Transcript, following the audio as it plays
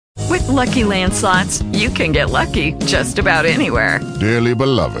Lucky Land Slots, you can get lucky just about anywhere. Dearly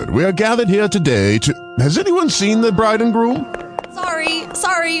beloved, we are gathered here today to... Has anyone seen the bride and groom?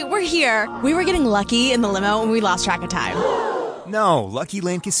 Sorry, we're here. We were getting lucky in the limo and we lost track of time. No, Lucky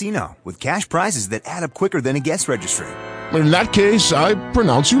Land Casino, with cash prizes that add up quicker than a guest registry. In that case, I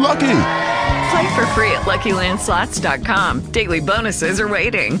pronounce you lucky. Play for free at LuckyLandSlots.com. Daily bonuses are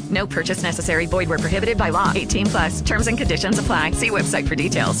waiting. No purchase necessary. Void where prohibited by law. 18 plus. Terms and conditions apply. See website for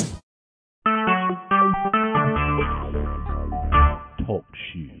details. Talk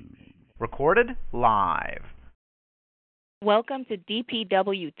shoes. Recorded live. Welcome to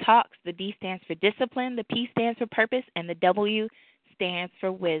DPW Talks. The D stands for discipline, the P stands for purpose, and the W stands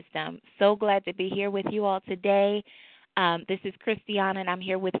for wisdom. So glad to be here with you all today. This is Christiana, and I'm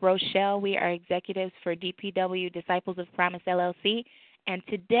here with Rochelle. We are executives for DPW Disciples of Promise, LLC. And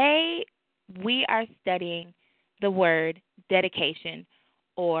today we are studying the word dedication,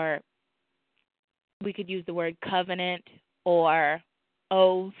 or we could use the word covenant or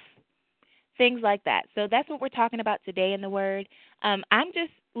oath, things like that. So that's what we're talking about today in the Word. I'm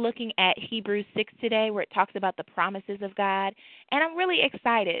just looking at Hebrews 6 today, where it talks about the promises of God. And I'm really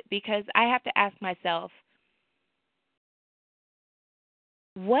excited because I have to ask myself,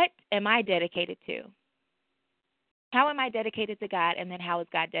 what am I dedicated to? How am I dedicated to God? And then how is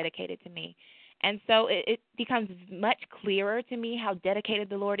God dedicated to me? And so it becomes much clearer to me how dedicated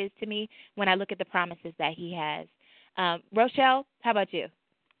the Lord is to me when I look at the promises that He has. Rochelle, how about you?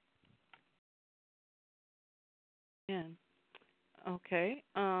 Okay.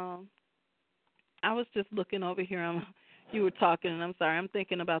 I was just looking over here. You were talking, and I'm sorry. I'm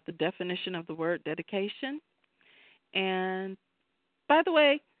thinking about the definition of the word dedication. And by the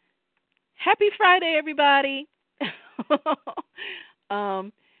way, happy Friday, everybody.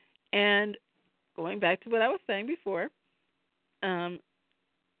 And going back to what I was saying before,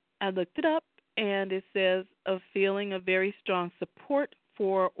 I looked it up, and it says a feeling of very strong support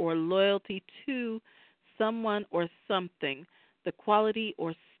for or loyalty to someone or something, the quality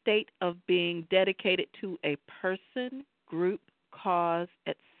or state of being dedicated to a person, group, cause,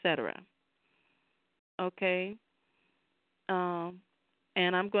 etc. Okay?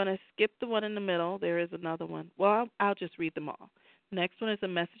 And I'm going to skip the one in the middle. There is another one. Well, I'll just read them all. Next one is a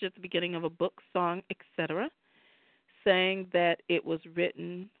message at the beginning of a book, song, etc., saying that it was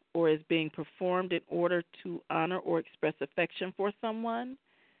written or is being performed in order to honor or express affection for someone.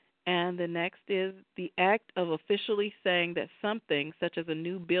 And the next is the act of officially saying that something, such as a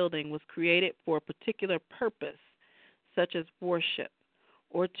new building, was created for a particular purpose, such as worship,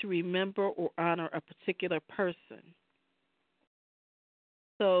 or to remember or honor a particular person.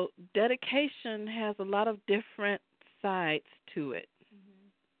 So dedication has a lot of different sides to it.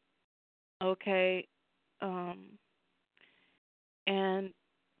 Mm-hmm. Okay? And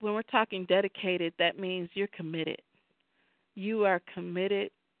when we're talking dedicated, that means you're committed. You are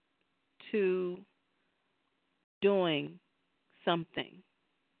committed to doing something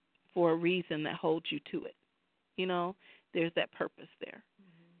for a reason that holds you to it. You know, there's that purpose there.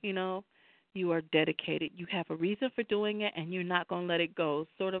 Mm-hmm. You know, you are dedicated. You have a reason for doing it, and you're not going to let it go.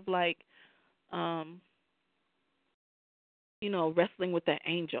 Sort of like, wrestling with that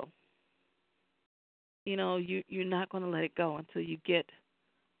angel. You know, you're not going to let it go until you get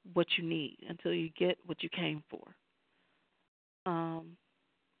what you need, until you get what you came for.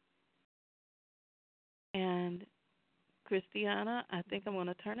 And Christiana, I think I'm going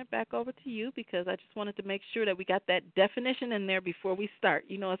to turn it back over to you because I just wanted to make sure that we got that definition in there before we start.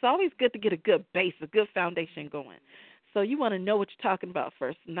 You know, it's always good to get a good base, a good foundation going. So you want to know what you're talking about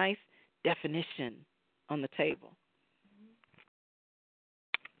first. Nice definition on the table.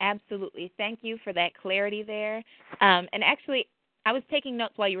 Absolutely. Thank you for that clarity there. And actually, I was taking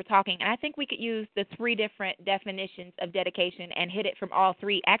notes while you were talking, and I think we could use the three different definitions of dedication and hit it from all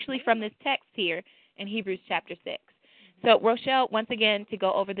three, actually from this text here in Hebrews chapter 6. So, Rochelle, once again, to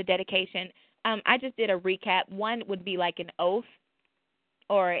go over the dedication, I just did a recap. One would be like an oath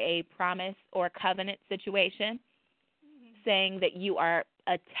or a promise or a covenant situation, saying that you are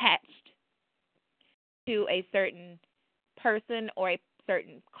attached to a certain person or a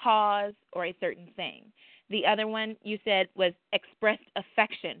certain cause or a certain thing. The other one you said was expressed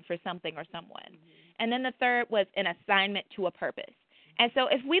affection for something or someone. Mm-hmm. And then the third was an assignment to a purpose. And so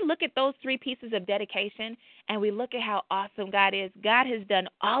if we look at those three pieces of dedication and we look at how awesome God is, God has done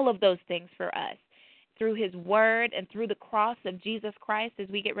all of those things for us through His Word and through the cross of Jesus Christ as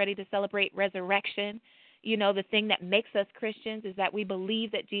we get ready to celebrate resurrection. You know, the thing that makes us Christians is that we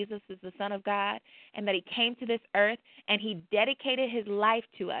believe that Jesus is the Son of God and that He came to this earth and He dedicated His life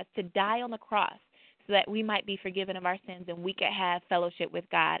to us to die on the cross so that we might be forgiven of our sins and we could have fellowship with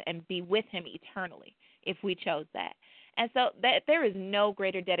God and be with him eternally if we chose that. And so that there is no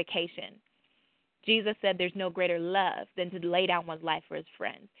greater dedication. Jesus said there's no greater love than to lay down one's life for his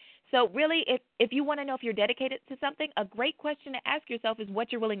friends. So really, if you want to know if you're dedicated to something, a great question to ask yourself is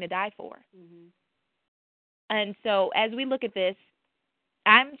what you're willing to die for. Mm-hmm. And so as we look at this,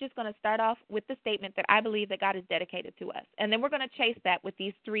 I'm just going to start off with the statement that I believe that God is dedicated to us. And then we're going to chase that with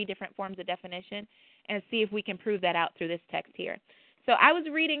these three different forms of definition and see if we can prove that out through this text here. So I was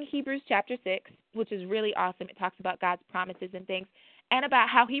reading Hebrews chapter 6, which is really awesome. It talks about God's promises and things and about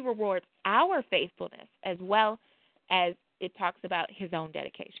how he rewards our faithfulness as well as it talks about his own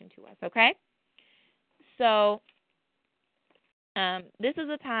dedication to us, okay? So this is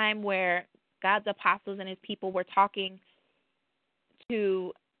a time where God's apostles and his people were talking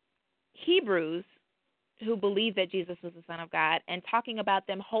to Hebrews who believed that Jesus was the Son of God and talking about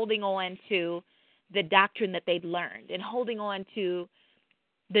them holding on to the doctrine that they'd learned and holding on to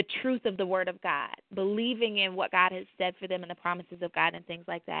the truth of the Word of God, believing in what God has said for them and the promises of God and things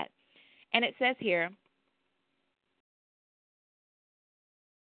like that. And it says here,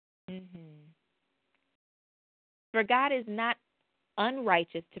 for God is not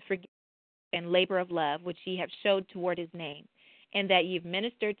unrighteous to forgive and labor of love, which ye have showed toward his name, and that you've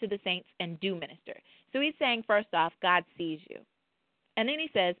ministered to the saints and do minister. So he's saying, first off, God sees you. And then he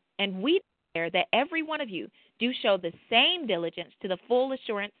says, and we desire that every one of you do show the same diligence to the full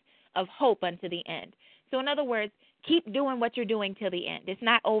assurance of hope unto the end. So in other words, keep doing what you're doing till the end. It's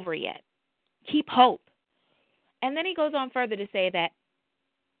not over yet. Keep hope. And then he goes on further to say that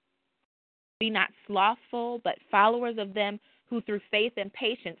be not slothful, but followers of them who through faith and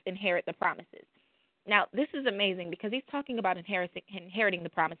patience inherit the promises. Now, this is amazing because he's talking about inheriting the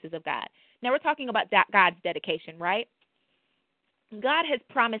promises of God. Now, we're talking about God's dedication, right? God has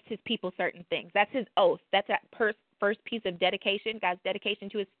promised his people certain things. That's his oath. That's that first piece of dedication, God's dedication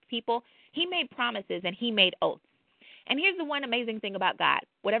to his people. He made promises and he made oaths. And here's the one amazing thing about God.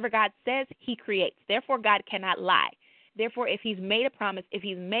 Whatever God says, he creates. Therefore, God cannot lie. Therefore, if he's made a promise, if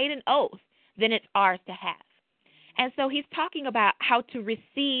he's made an oath, then it's ours to have. And so he's talking about how to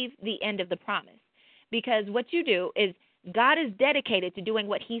receive the end of the promise. Because what you do is God is dedicated to doing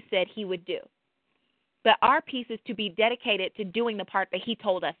what he said he would do. But our piece is to be dedicated to doing the part that he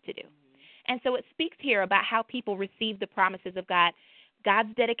told us to do. And so it speaks here about how people receive the promises of God.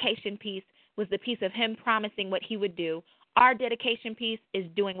 God's dedication piece was the piece of him promising what he would do. Our dedication piece is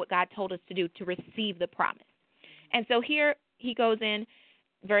doing what God told us to do to receive the promise. And so here he goes in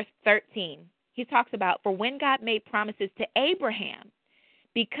verse 13. He talks about, for when God made promises to Abraham,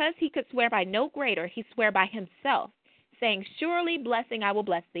 because he could swear by no greater, he swore by himself, saying, surely blessing I will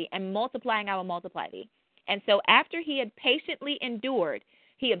bless thee, and multiplying I will multiply thee. And so after he had patiently endured,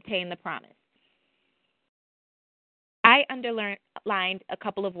 he obtained the promise. I underlined a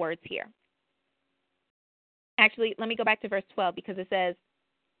couple of words here. Actually, let me go back to verse 12 because it says,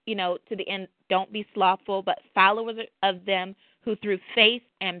 to the end, don't be slothful, but followers of them who through faith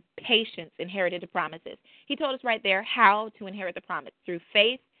and patience inherited the promises. He told us right there how to inherit the promise, through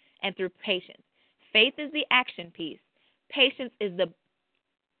faith and through patience. Faith is the action piece. Patience is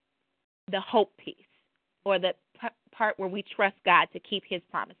the hope piece, or the part where we trust God to keep his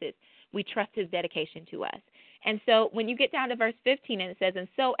promises. We trust his dedication to us. And so when you get down to verse 15, and it says, and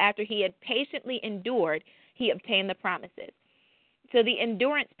so after he had patiently endured, he obtained the promises. So the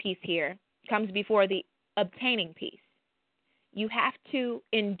endurance piece here comes before the obtaining piece. You have to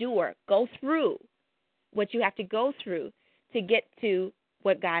endure, go through what you have to go through to get to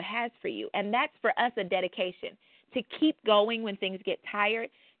what God has for you. And that's for us a dedication, to keep going when things get tired,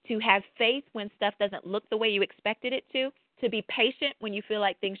 to have faith when stuff doesn't look the way you expected it to be patient when you feel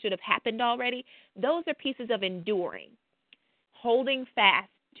like things should have happened already. Those are pieces of enduring, holding fast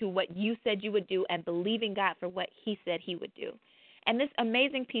to what you said you would do and believing God for what he said he would do. And this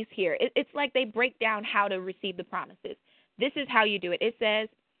amazing piece here, it's like they break down how to receive the promises. This is how you do it. It says,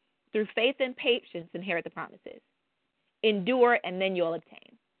 through faith and patience, inherit the promises. Endure, and then you'll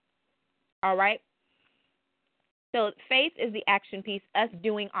obtain. All right? So faith is the action piece, us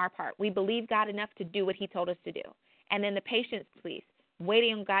doing our part. We believe God enough to do what he told us to do. And then the patience piece,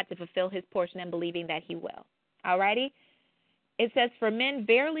 waiting on God to fulfill his portion and believing that he will. All righty? It says, for men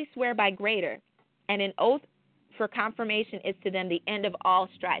verily swear by greater, and an oath for confirmation is to them the end of all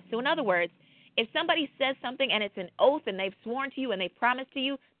strife. So in other words, if somebody says something and it's an oath and they've sworn to you and they've promised to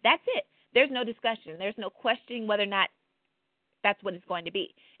you, that's it. There's no discussion. There's no questioning whether or not that's what it's going to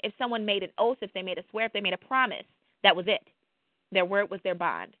be. If someone made an oath, if they made a swear, if they made a promise, that was it. Their word was their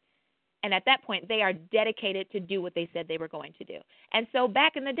bond. And at that point, they are dedicated to do what they said they were going to do. And so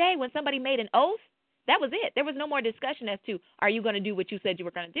back in the day, when somebody made an oath, That was it. There was no more discussion as to, are you going to do what you said you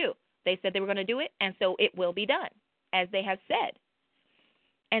were going to do? They said they were going to do it, and so it will be done, as they have said.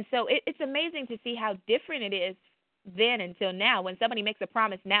 And so it's amazing to see how different it is then until now. When somebody makes a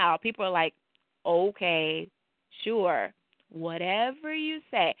promise now, people are like, okay, sure, whatever you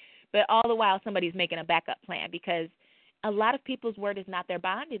say. But all the while, somebody's making a backup plan because a lot of people's word is not their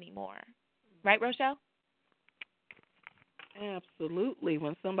bond anymore. Right, Rochelle? Absolutely.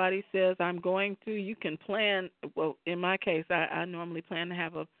 When somebody says, I'm going to, you can plan. Well, in my case, I normally plan to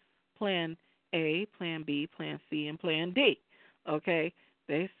have a plan A, plan B, plan C, and plan D. Okay?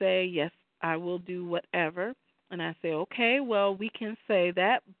 They say, yes, I will do whatever. And I say, okay, well, we can say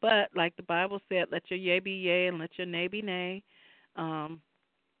that, but like the Bible said, let your yea be yea and let your nay be nay,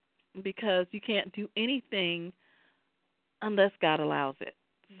 because you can't do anything unless God allows it.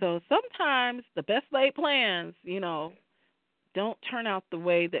 So sometimes the best laid plans, don't turn out the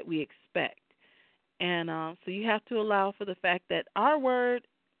way that we expect. And so you have to allow for the fact that our word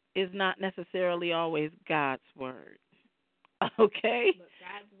is not necessarily always God's word. Okay?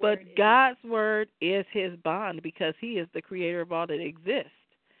 But God's word is his bond because he is the creator of all that exists.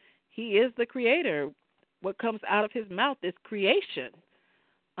 He is the creator. What comes out of his mouth is creation.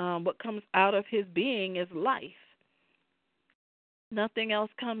 What comes out of his being is life. Nothing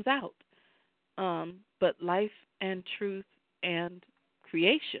else comes out but life and truth and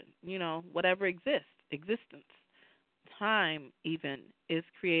creation, whatever exists, existence, time even is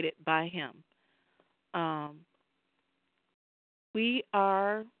created by him. We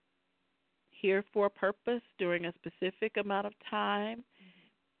are here for a purpose during a specific amount of time,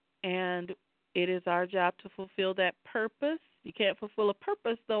 and it is our job to fulfill that purpose. You can't fulfill a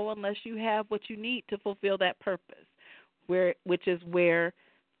purpose, though, unless you have what you need to fulfill that purpose, which is where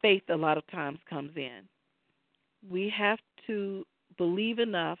faith a lot of times comes in. We have to believe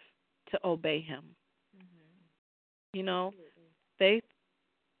enough to obey him. Faith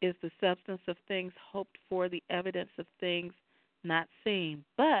is the substance of things hoped for, the evidence of things not seen.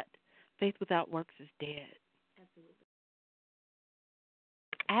 But faith without works is dead.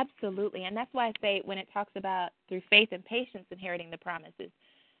 Absolutely. And that's why I say when it talks about through faith and patience inheriting the promises,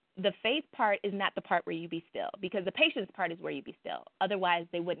 the faith part is not the part where you be still, because the patience part is where you be still. Otherwise,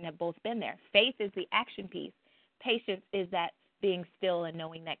 they wouldn't have both been there. Faith is the action piece. Patience is that being still and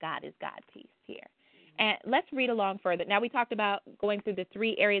knowing that God is God piece here. And let's read along further. Now, we talked about going through the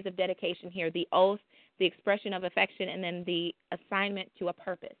 3 areas of dedication here, the oath, the expression of affection, and then the assignment to a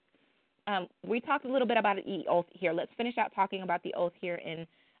purpose. We talked a little bit about the oath here. Let's finish out talking about the oath here in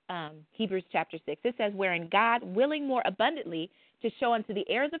Hebrews chapter 6. It says, wherein God, willing more abundantly to show unto the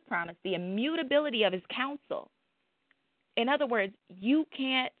heirs of promise the immutability of his counsel. In other words, you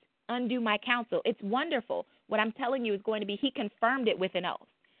can't undo my counsel. It's wonderful. What I'm telling you is going to be, he confirmed it with an oath.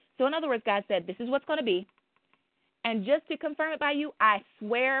 So in other words, God said, this is what's going to be. And just to confirm it by you, I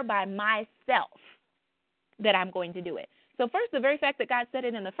swear by myself that I'm going to do it. So first, the very fact that God said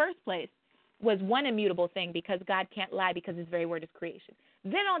it in the first place was one immutable thing, because God can't lie because his very word is creation.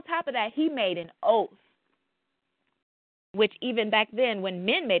 Then on top of that, he made an oath, which even back then when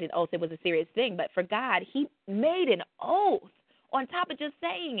men made an oath, it was a serious thing. But for God, he made an oath on top of just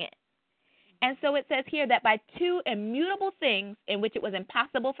saying it. And so it says here that by 2 immutable things in which it was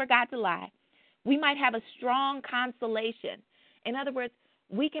impossible for God to lie, we might have a strong consolation. In other words,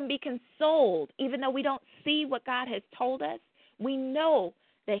 we can be consoled even though we don't see what God has told us. We know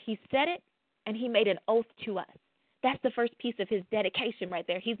that he said it and he made an oath to us. That's the first piece of his dedication right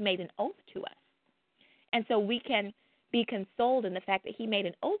there. He's made an oath to us. And so we can be consoled in the fact that he made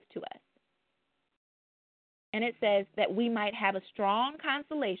an oath to us. And it says that we might have a strong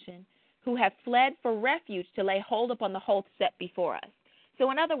consolation who have fled for refuge to lay hold upon the hope set before us. So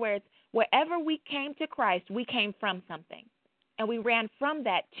in other words, wherever we came to Christ, we came from something. And we ran from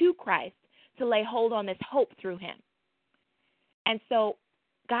that to Christ to lay hold on this hope through him. And so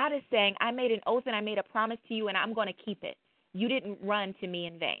God is saying, I made an oath and I made a promise to you, and I'm going to keep it. You didn't run to me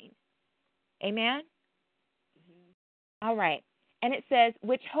in vain. Amen? Mm-hmm. All right. And it says,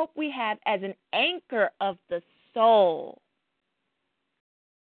 which hope we have as an anchor of the soul.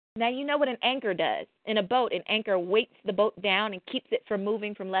 Now, you know what an anchor does. In a boat, an anchor weights the boat down and keeps it from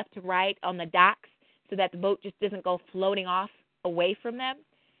moving from left to right on the docks so that the boat just doesn't go floating off away from them.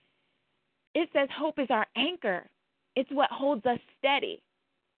 It says hope is our anchor. It's what holds us steady.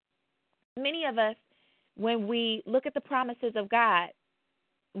 Many of us, when we look at the promises of God,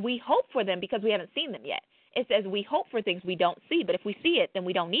 we hope for them because we haven't seen them yet. It says we hope for things we don't see, but if we see it, then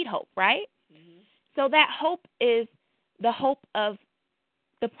we don't need hope, right? Mm-hmm. So that hope is the hope of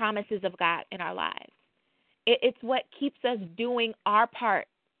the promises of God in our lives. It's what keeps us doing our part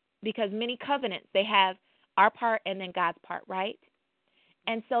because many covenants, they have our part and then God's part, right?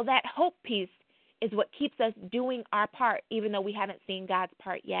 And so that hope piece is what keeps us doing our part, even though we haven't seen God's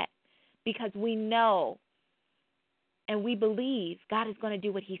part yet, because we know and we believe God is going to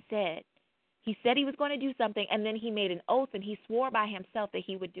do what he said. He said he was going to do something, and then he made an oath, and he swore by himself that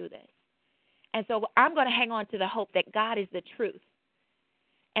he would do this. And so I'm going to hang on to the hope that God is the truth.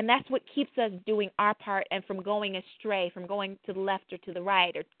 And that's what keeps us doing our part and from going astray, from going to the left or to the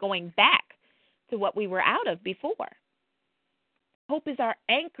right or going back to what we were out of before. Hope is our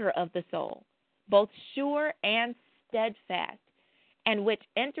anchor of the soul, both sure and steadfast, and which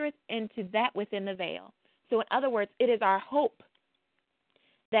entereth into that within the veil. So in other words, it is our hope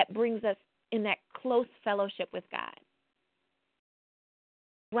that brings us in that close fellowship with God,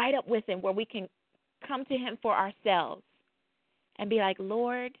 right up with him, where we can come to him for ourselves and be like,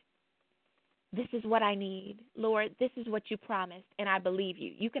 Lord, this is what I need. Lord, this is what you promised, and I believe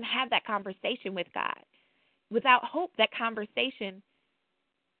you. You can have that conversation with God. Without hope, that conversation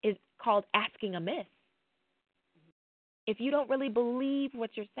is called asking amiss. If you don't really believe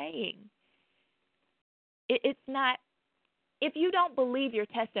what you're saying, it's not. If you don't believe your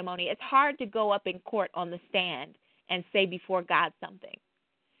testimony, it's hard to go up in court on the stand and say before God something.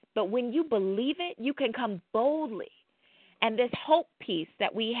 But when you believe it, you can come boldly. And this hope piece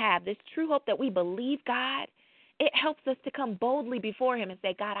that we have, this true hope that we believe God, it helps us to come boldly before him and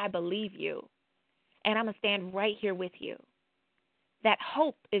say, God, I believe you, and I'm going to stand right here with you. That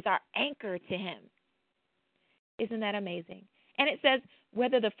hope is our anchor to him. Isn't that amazing? And it says,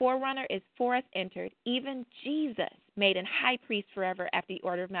 whether the forerunner is for us entered, even Jesus made an high priest forever after the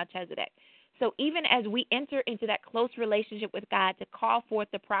order of Melchizedek. So even as we enter into that close relationship with God to call forth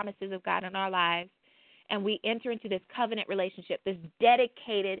the promises of God in our lives, and we enter into this covenant relationship, this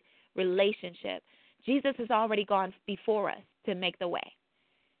dedicated relationship, Jesus has already gone before us to make the way.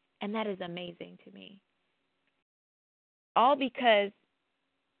 And that is amazing to me. All because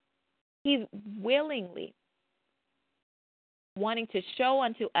he's willingly wanting to show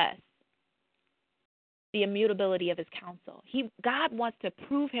unto us the immutability of his counsel. God wants to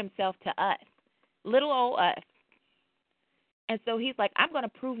prove himself to us, little old us. And so he's like, I'm going to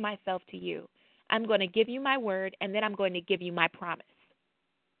prove myself to you. I'm going to give you my word, and then I'm going to give you my promise.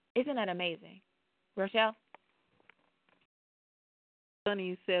 Isn't that amazing? Rochelle? Funny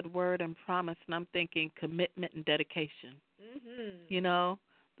you said word and promise, and I'm thinking commitment and dedication. Mm-hmm. You know,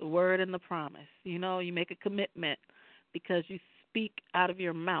 the word and the promise. You know, you make a commitment because you speak out of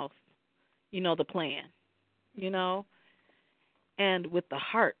your mouth, you know, the plan, you know. And with the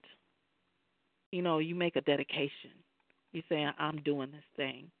heart, you know, you make a dedication. You say, I'm doing this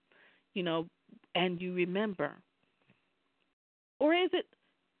thing, you know, and you remember. Or is it,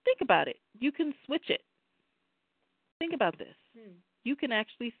 think about it, you can switch it. Think about this. You can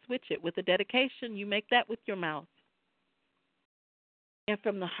actually switch it. With a dedication, you make that with your mouth. And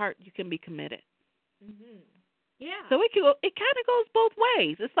from the heart, you can be committed. Mm-hmm. Yeah. So it kind of goes both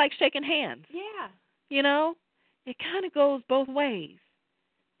ways. It's like shaking hands. Yeah. You know, it kind of goes both ways.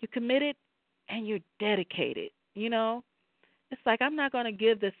 You're committed and you're dedicated. You know, it's like, I'm not going to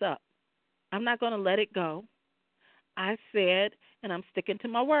give this up. I'm not going to let it go. I said, and I'm sticking to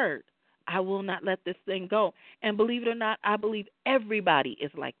my word. I will not let this thing go. And believe it or not, I believe everybody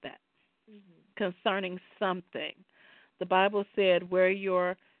is like that concerning something. The Bible said, where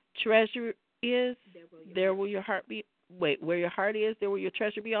your treasure is, there will your heart be. Wait, where your heart is, there will your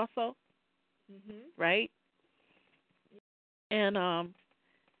treasure be also. Right? And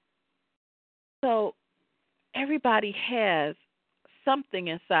so everybody has something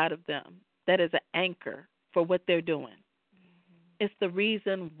inside of them that is an anchor for what they're doing. It's the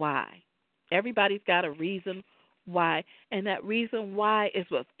reason why. Everybody's got a reason why, and that reason why is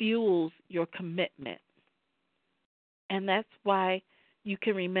what fuels your commitment. And that's why you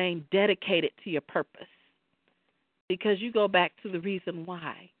can remain dedicated to your purpose, because you go back to the reason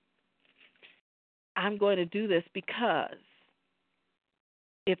why. I'm going to do this because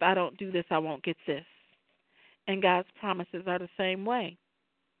if I don't do this, I won't get this. And God's promises are the same way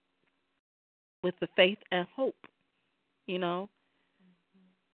with the faith and hope. You know,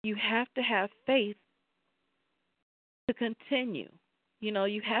 you have to have faith to continue. You know,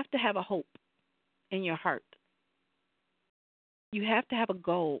 you have to have a hope in your heart. You have to have a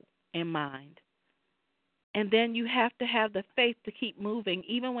goal in mind. And then you have to have the faith to keep moving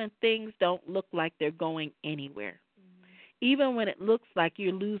even when things don't look like they're going anywhere. Even when it looks like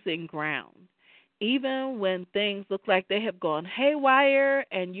you're losing ground. Even when things look like they have gone haywire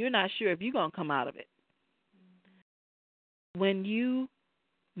and you're not sure if you're going to come out of it. When you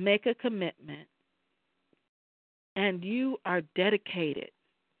make a commitment and you are dedicated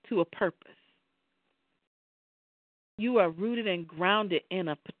to a purpose. You are rooted and grounded in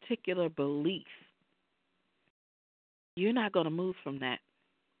a particular belief. You're not going to move from that.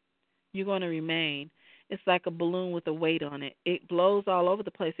 You're going to remain. It's like a balloon with a weight on it. It blows all over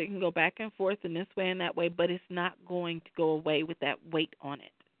the place. It can go back and forth in this way and that way, but it's not going to go away with that weight on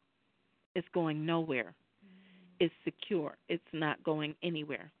it. It's going nowhere. It's secure. It's not going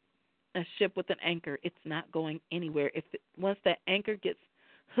anywhere. A ship with an anchor, it's not going anywhere. Once that anchor gets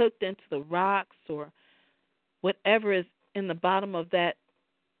hooked into the rocks or whatever is in the bottom of that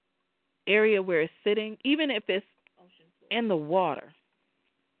area where it's sitting, even if it's in the water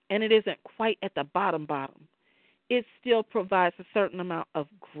and it isn't quite at the bottom, it still provides a certain amount of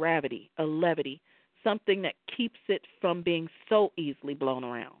gravity, a levity, something that keeps it from being so easily blown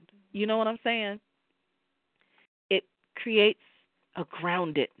around. You know what I'm saying? It creates a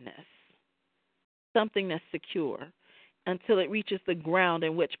groundedness, something that's secure until it reaches the ground,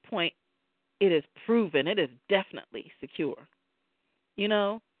 at which point it is proven, it is definitely secure. You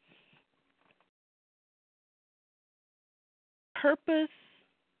know? Purpose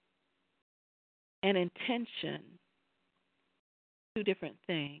and intention, two different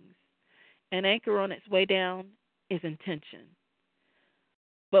things. An anchor on its way down is intention.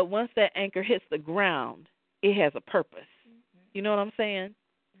 But once that anchor hits the ground, it has a purpose. You know what I'm saying?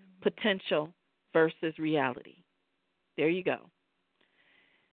 Potential versus reality. There you go.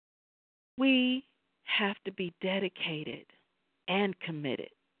 We have to be dedicated and committed.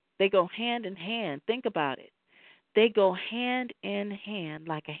 They go hand in hand. Think about it. They go hand in hand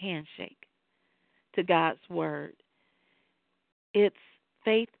like a handshake to God's word. It's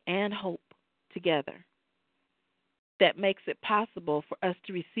faith and hope together that makes it possible for us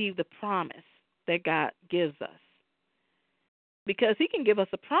to receive the promise that God gives us. Because he can give us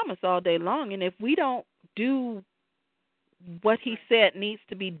a promise all day long, and if we don't do what he said needs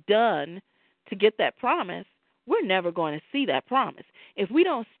to be done to get that promise, we're never going to see that promise. If we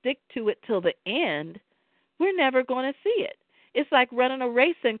don't stick to it till the end, we're never going to see it. It's like running a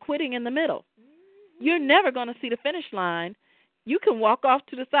race and quitting in the middle. You're never going to see the finish line. You can walk off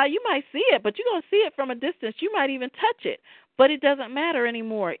to the side. You might see it, but you're going to see it from a distance. You might even touch it, but it doesn't matter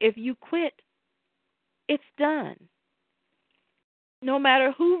anymore. If you quit, it's done. No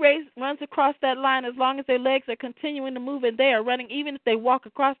matter who runs across that line, as long as their legs are continuing to move and they are running, even if they walk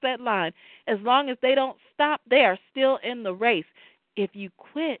across that line, as long as they don't stop, they are still in the race. If you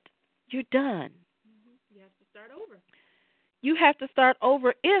quit, you're done. You have to start over. You have to start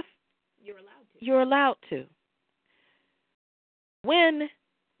over if you're allowed to. When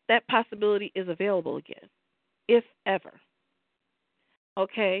that possibility is available again, if ever.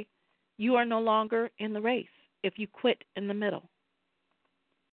 Okay? You are no longer in the race if you quit in the middle.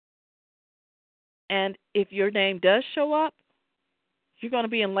 And if your name does show up, you're going to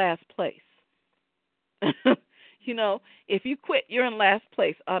be in last place. You know, if you quit, you're in last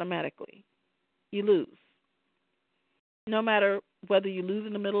place automatically. You lose. No matter whether you lose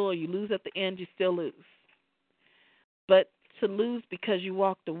in the middle or you lose at the end, you still lose. But to lose because you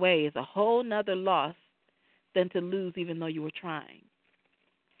walked away is a whole nother loss than to lose even though you were trying.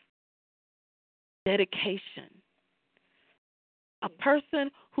 Dedication. A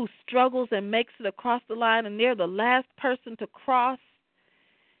person who struggles and makes it across the line and they're the last person to cross,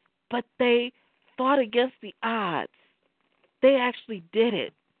 but they fought against the odds. They actually did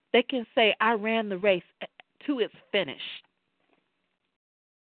it. They can say, I ran the race to its finish.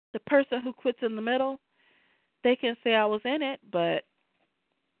 The person who quits in the middle, they can say, I was in it, but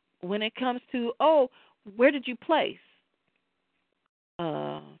when it comes to, where did you place?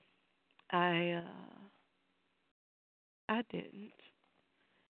 I didn't.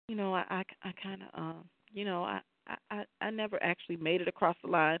 You know, I kind of, I never actually made it across the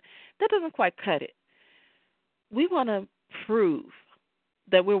line. That doesn't quite cut it. We want to prove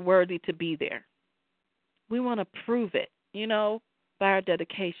that we're worthy to be there. We want to prove it, by our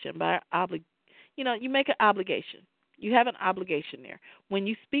dedication, by our you make an obligation. You have an obligation there. When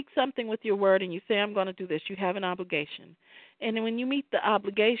you speak something with your word and you say, I'm going to do this, you have an obligation. And then when you meet the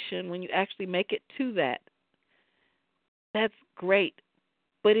obligation, when you actually make it to that, that's great.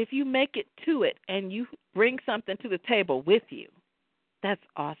 But if you make it to it and you bring something to the table with you, that's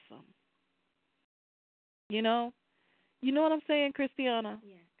awesome. You know what I'm saying, Christiana?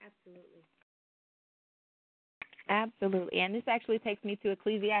 Yeah, absolutely. Absolutely. And this actually takes me to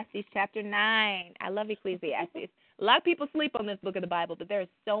Ecclesiastes chapter 9. I love Ecclesiastes. A lot of people sleep on this book of the Bible, but there is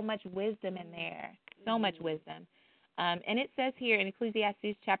so much wisdom in there, so much wisdom. And it says here in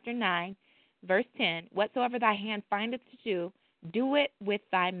Ecclesiastes chapter 9, verse 10, whatsoever thy hand findeth to do it with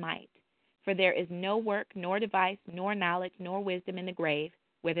thy might. For there is no work, nor device, nor knowledge, nor wisdom in the grave,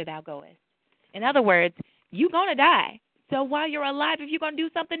 whither thou goest. In other words, you're going to die. So while you're alive, if you're going to do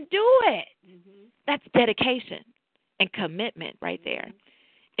something, do it. Mm-hmm. That's dedication and commitment right there.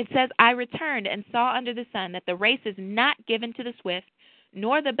 It says, I returned and saw under the sun that the race is not given to the swift,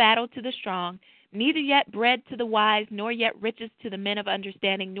 nor the battle to the strong, neither yet bread to the wise, nor yet riches to the men of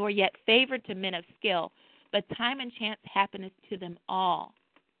understanding, nor yet favor to men of skill, but time and chance happeneth to them all.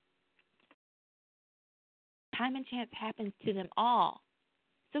 Time and chance happens to them all.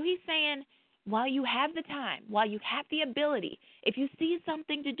 So he's saying, while you have the time, while you have the ability, if you see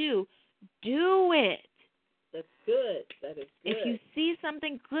something to do, do it. That's good. That is good. If you see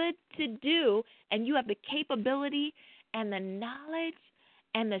something good to do and you have the capability and the knowledge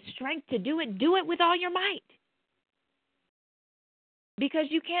and the strength to do it with all your might. Because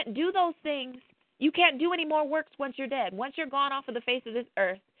you can't do those things. You can't do any more works once you're dead. Once you're gone off of the face of this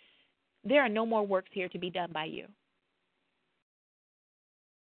earth, there are no more works here to be done by you.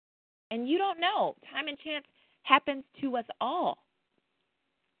 And you don't know. Time and chance happens to us all.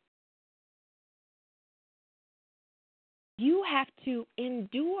 You have to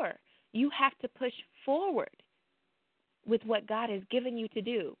endure. You have to push forward with what God has given you to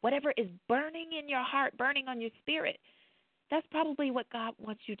do. Whatever is burning in your heart, burning on your spirit, that's probably what God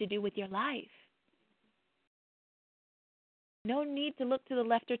wants you to do with your life. No need to look to the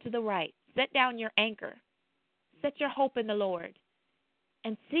left or to the right. Set down your anchor. Set your hope in the Lord.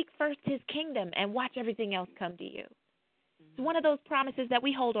 And seek first his kingdom and watch everything else come to you. It's one of those promises that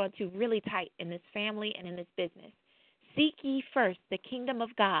we hold on to really tight in this family and in this business. Seek ye first the kingdom of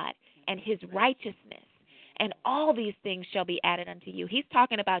God and his righteousness, and all these things shall be added unto you. He's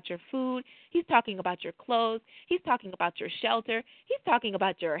talking about your food. He's talking about your clothes. He's talking about your shelter. He's talking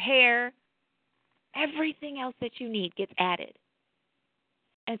about your hair. Everything else that you need gets added.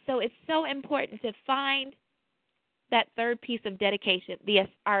 And so it's so important to find that third piece of dedication,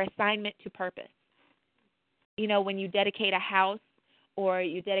 our assignment to purpose. You know, when you dedicate a house or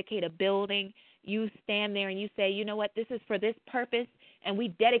you dedicate a building, you stand there and you say, you know what, this is for this purpose, and we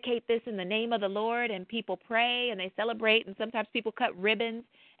dedicate this in the name of the Lord, and people pray and they celebrate, and sometimes people cut ribbons,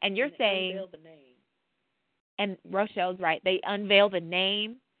 and you're saying, unveil the name. And Rochelle's right, they unveil the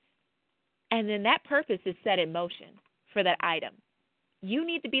name, and then that purpose is set in motion for that item. You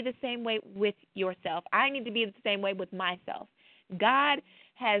need to be the same way with yourself. I need to be the same way with myself. God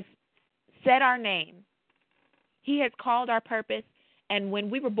has set our name. He has called our purpose, and when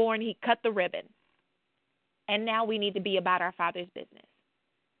we were born, he cut the ribbon. And now we need to be about our Father's business.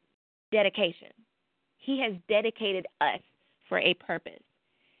 Dedication. He has dedicated us for a purpose.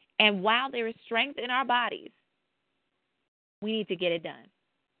 And while there is strength in our bodies, we need to get it done.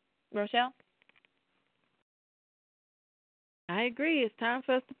 Rochelle? I agree. It's time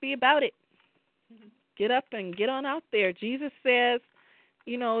for us to be about it. Get up and get on out there. Jesus says,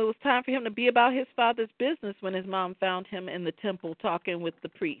 you know, it was time for him to be about his Father's business when his mom found him in the temple talking with the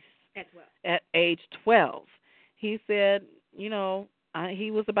priest. At age 12. He said, you know,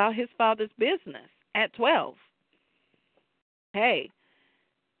 he was about his Father's business at 12. Hey,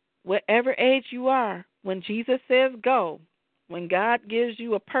 whatever age you are, when Jesus says go, when God gives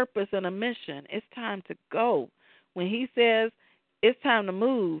you a purpose and a mission, it's time to go. When he says it's time to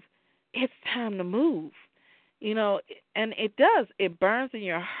move, it's time to move. You know, and it does. It burns in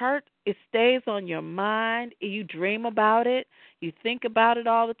your heart. It stays on your mind. You dream about it. You think about it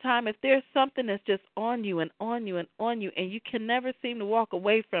all the time. If there's something that's just on you and on you and on you, and you can never seem to walk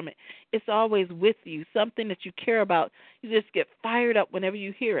away from it, it's always with you, something that you care about. You just get fired up whenever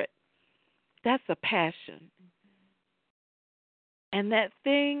you hear it. That's a passion. And that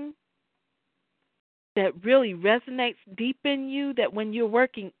thing that really resonates deep in you, that when you're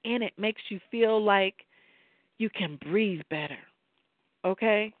working in it makes you feel like you can breathe better,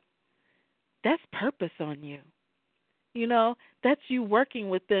 okay? That's purpose on you. You know, that's you working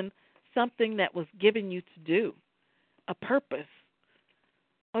within something that was given you to do, a purpose.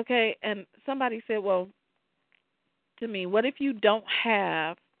 Okay, and somebody said, well, to me, what if you don't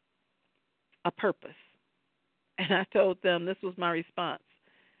have a purpose? And I told them, this was my response.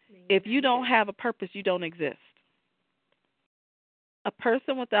 If you don't have a purpose, you don't exist. A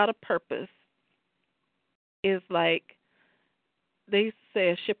person without a purpose is like, they used to say,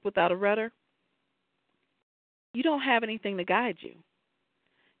 a ship without a rudder. You don't have anything to guide you.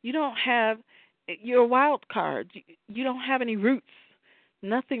 You don't have, you're a wild card. You don't have any roots,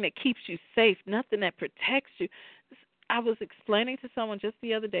 nothing that keeps you safe, nothing that protects you. I was explaining to someone just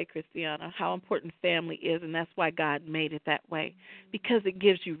the other day, Christiana, how important family is, and that's why God made it that way, because it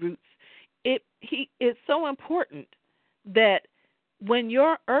gives you roots. It's so important that when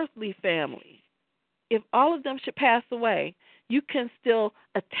your earthly family, if all of them should pass away, you can still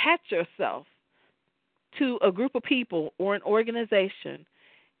attach yourself to a group of people or an organization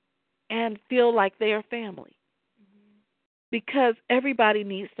and feel like they are family. Because everybody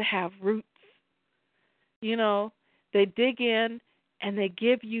needs to have roots. You know, they dig in and they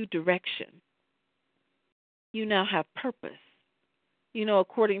give you direction. You now have purpose, you know,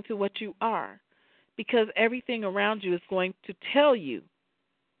 according to what you are. Because everything around you is going to tell you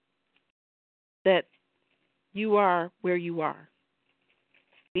that you are where you are.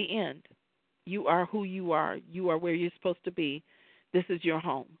 The end. You are who you are. You are where you're supposed to be. This is your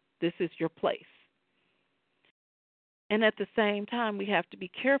home. This is your place. And at the same time, we have to be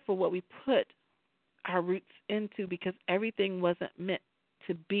careful what we put our roots into, because everything wasn't meant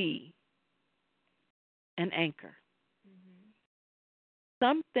to be an anchor.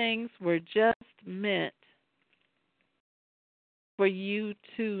 Some things were just meant for you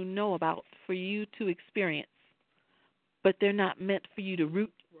to know about, for you to experience, but they're not meant for you to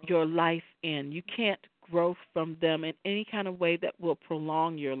root your life in. You can't grow from them in any kind of way that will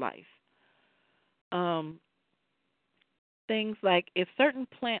prolong your life. Things like if certain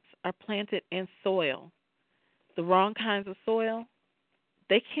plants are planted in soil, the wrong kinds of soil,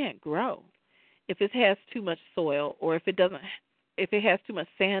 they can't grow. If it has too much soil, or if it has too much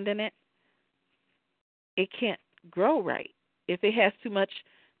sand in it, it can't grow right. If it has too much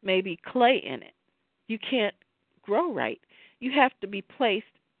maybe clay in it, you can't grow right. You have to be placed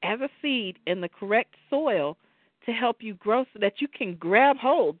as a seed in the correct soil to help you grow so that you can grab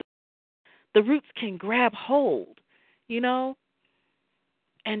hold. The roots can grab hold, you know,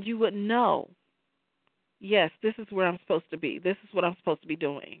 and you would know, yes, this is where I'm supposed to be. This is what I'm supposed to be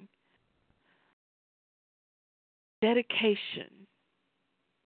doing. Dedication.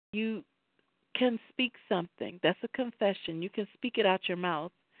 You can speak something. That's a confession. You can speak it out your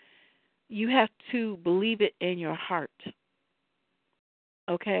mouth. You have to believe it in your heart.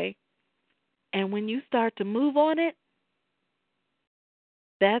 Okay? And when you start to move on it,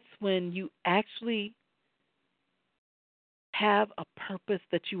 that's when you actually have a purpose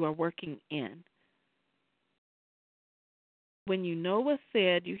that you are working in. When you know what's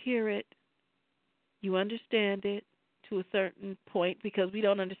said, you hear it, you understand it to a certain point, because we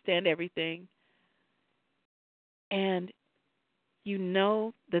don't understand everything. And you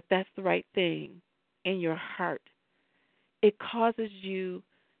know that that's the right thing in your heart. It causes you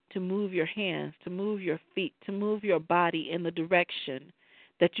to move your hands, to move your feet, to move your body in the direction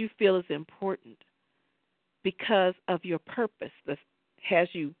that you feel is important, because of your purpose that has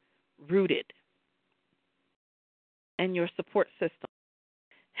you rooted. And your support system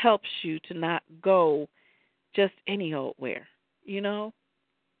helps you to not go just any old where, you know?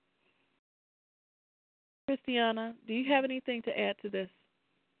 Christiana, do you have anything to add to this?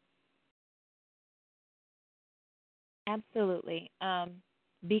 Absolutely.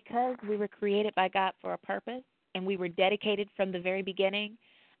 Because we were created by God for a purpose, and we were dedicated from the very beginning.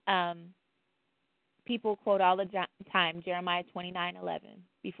 People quote all the time Jeremiah 29:11.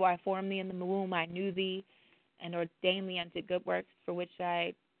 Before I formed thee in the womb, I knew thee, and ordained thee unto good works, for which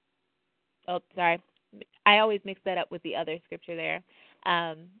I always mix that up with the other scripture there.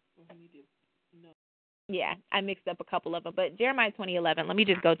 Yeah, I mixed up a couple of them. But Jeremiah 20:11, let me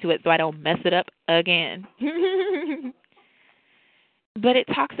just go to it so I don't mess it up again. But it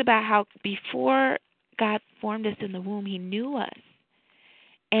talks about how before God formed us in the womb, he knew us.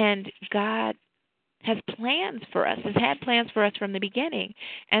 And God has plans for us, has had plans for us from the beginning.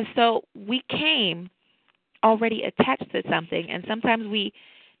 And so we came already attached to something. And sometimes we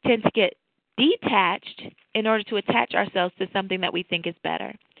tend to get detached in order to attach ourselves to something that we think is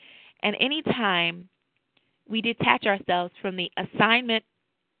better. And anytime we detach ourselves from the assignment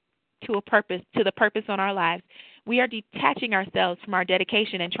to a purpose, to the purpose on our lives, we are detaching ourselves from our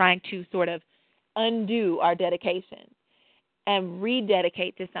dedication and trying to sort of undo our dedication and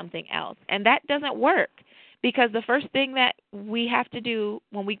rededicate to something else. And that doesn't work, because the first thing that we have to do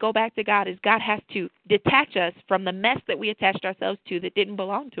when we go back to God is God has to detach us from the mess that we attached ourselves to that didn't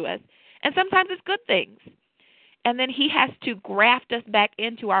belong to us. And sometimes it's good things. And then he has to graft us back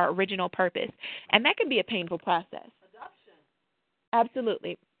into our original purpose. And that can be a painful process. Adoption.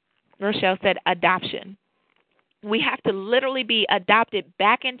 Absolutely. Rochelle said adoption. We have to literally be adopted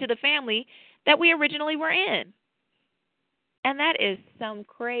back into the family that we originally were in. And that is some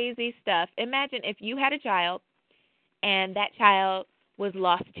crazy stuff. Imagine if you had a child and that child was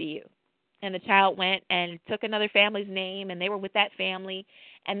lost to you. And the child went and took another family's name and they were with that family.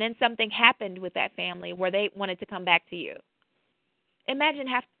 And then something happened with that family where they wanted to come back to you. Imagine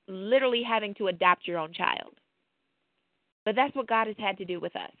literally having to adopt your own child. But that's what God has had to do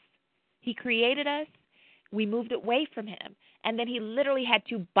with us. He created us, we moved away from him. And then he literally had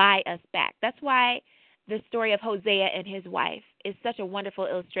to buy us back. That's why the story of Hosea and his wife is such a wonderful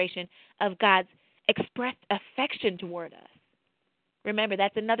illustration of God's expressed affection toward us. Remember,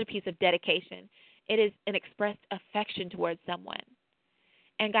 that's another piece of dedication. It is an expressed affection towards someone.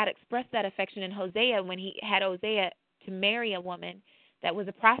 And God expressed that affection in Hosea when he had Hosea to marry a woman that was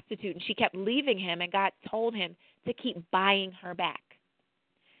a prostitute, and she kept leaving him, and God told him to keep buying her back.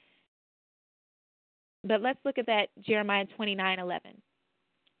 But let's look at that Jeremiah 29:11.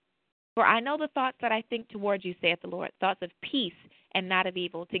 For I know the thoughts that I think towards you, saith the Lord, thoughts of peace and not of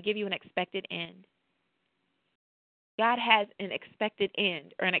evil, to give you an expected end. God has an expected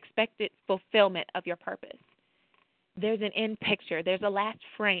end or an expected fulfillment of your purpose. There's an end picture. There's a last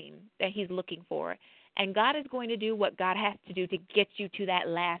frame that he's looking for. And God is going to do what God has to do to get you to that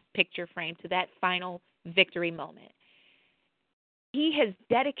last picture frame, to that final victory moment. He has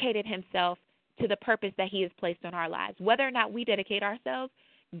dedicated himself to the purpose that he has placed on our lives. Whether or not we dedicate ourselves,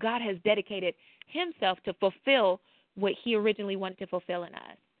 God has dedicated himself to fulfill what he originally wanted to fulfill in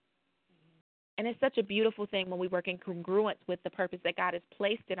us. And it's such a beautiful thing when we work in congruence with the purpose that God has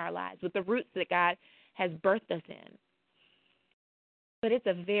placed in our lives, with the roots that God has birthed us in. But it's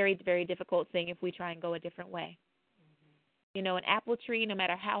a very, very difficult thing if we try and go a different way. You know, an apple tree, no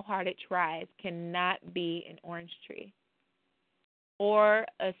matter how hard it tries, cannot be an orange tree or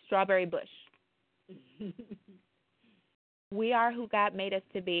a strawberry bush. We are who God made us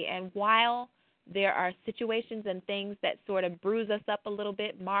to be. And while there are situations and things that sort of bruise us up a little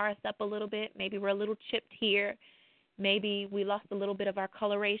bit, mar us up a little bit, maybe we're a little chipped here, maybe we lost a little bit of our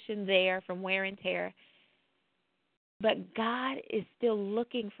coloration there from wear and tear, but God is still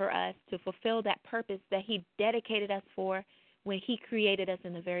looking for us to fulfill that purpose that he dedicated us for when he created us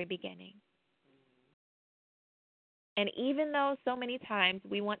in the very beginning. And even though so many times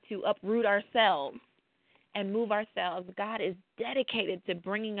we want to uproot ourselves and move ourselves, God is dedicated to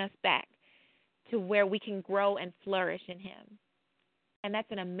bringing us back to where we can grow and flourish in him. And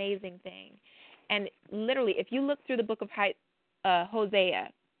that's an amazing thing. And literally, if you look through the book of Hosea,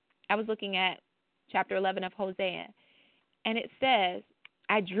 I was looking at chapter 11 of Hosea, and it says,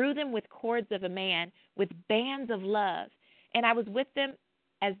 I drew them with cords of a man, with bands of love, and I was with them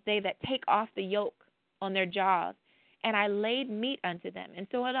as they that take off the yoke on their jaws, and I laid meat unto them. And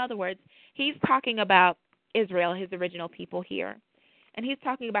so in other words, he's talking about Israel, his original people here. And he's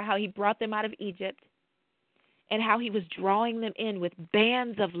talking about how he brought them out of Egypt and how he was drawing them in with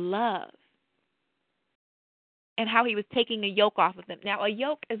bands of love and how he was taking a yoke off of them. Now, a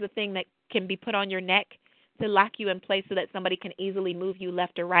yoke is a thing that can be put on your neck to lock you in place so that somebody can easily move you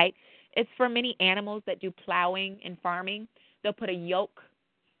left or right. It's for many animals that do plowing and farming. They'll put a yoke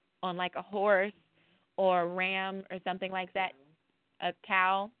on like a horse or a ram or something like that, a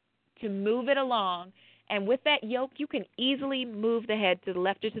cow, to move it along. And with that yoke, you can easily move the head to the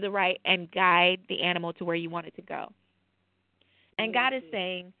left or to the right and guide the animal to where you want it to go. And God is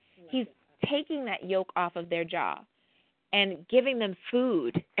saying he's taking that yoke off of their jaw and giving them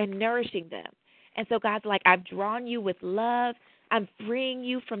food and nourishing them. And so God's like, I've drawn you with love. I'm freeing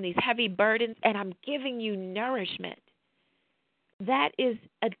you from these heavy burdens, and I'm giving you nourishment. That is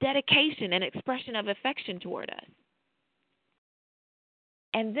a dedication, an expression of affection toward us.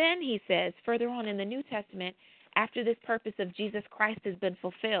 And then he says, further on in the New Testament, after this purpose of Jesus Christ has been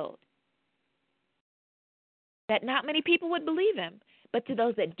fulfilled, that not many people would believe him, but to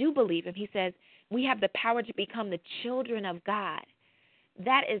those that do believe him, he says, we have the power to become the children of God.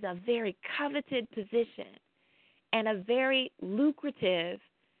 That is a very coveted position and a very lucrative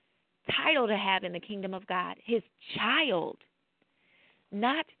title to have in the kingdom of God. His child,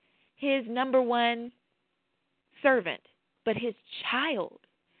 not his number one servant, but his child.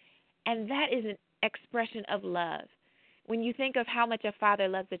 And that is an expression of love. When you think of how much a father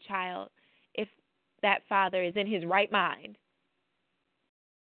loves a child, if that father is in his right mind,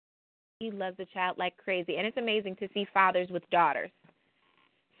 he loves a child like crazy. And it's amazing to see fathers with daughters.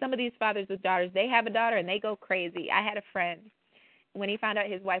 Some of these fathers with daughters, they have a daughter and they go crazy. I had a friend, when he found out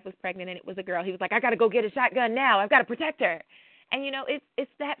his wife was pregnant and it was a girl, he was like, I got to go get a shotgun now. I've got to protect her. And, you know,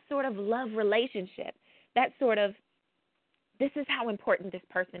 it's that sort of love relationship, that sort of, this is how important this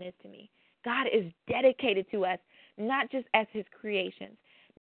person is to me. God is dedicated to us, not just as his creations,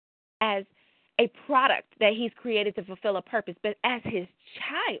 as a product that he's created to fulfill a purpose, but as his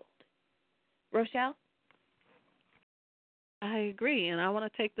child. Rochelle? I agree, and I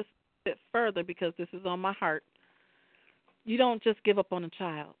want to take this a bit further because this is on my heart. You don't just give up on a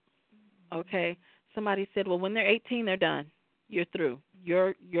child, okay? Somebody said, well, when they're 18, they're done. You're through.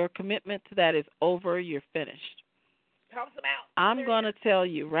 Your commitment to that is over. You're finished. Talk them out. I'm going to tell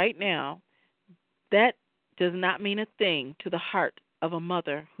you right now that does not mean a thing to the heart of a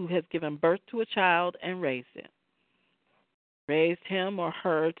mother who has given birth to a child and raised him or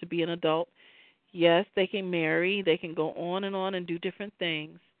her to be an adult. Yes, they can marry, they can go on and do different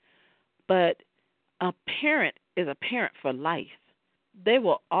things, but a parent is a parent for life. They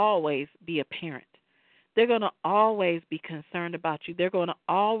will always be a parent. They're going to always be concerned about you. They're going to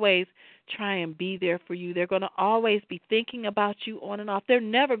always try and be there for you. They're going to always be thinking about you on and off. They're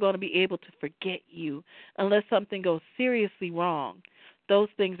never going to be able to forget you unless something goes seriously wrong. Those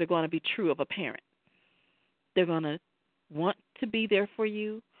things are going to be true of a parent. They're going to want to be there for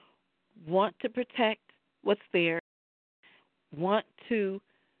you, want to protect what's there, want to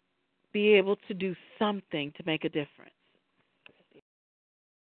be able to do something to make a difference.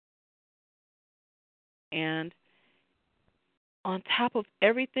 And on top of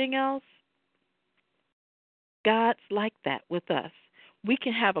everything else, God's like that with us. We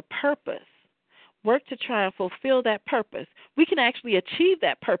can have a purpose, work to try and fulfill that purpose. We can actually achieve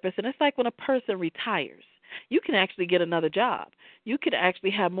that purpose, and it's like when a person retires. You can actually get another job. You could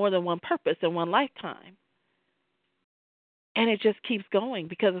actually have more than one purpose in one lifetime. And it just keeps going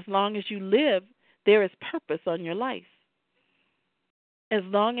because as long as you live, there is purpose on your life. As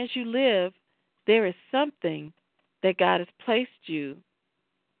long as you live, there is something that God has placed you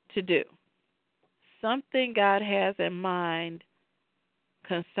to do. Something God has in mind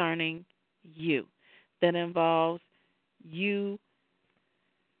concerning you that involves you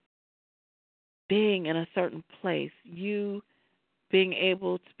being in a certain place, you being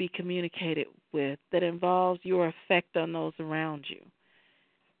able to be communicated with, that involves your effect on those around you.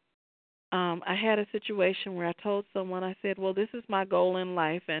 I had a situation where I told someone, I said, well, this is my goal in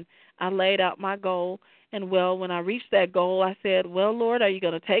life, and I laid out my goal. And, well, when I reached that goal, I said, well, Lord, are you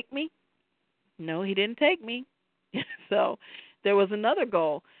going to take me? No, he didn't take me. So there was another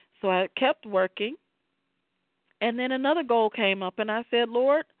goal. So I kept working, and then another goal came up, and I said,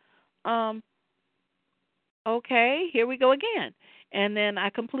 Lord, okay, here we go again. And then I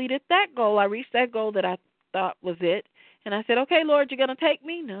completed that goal. I reached that goal that I thought was it. And I said, okay, Lord, you're going to take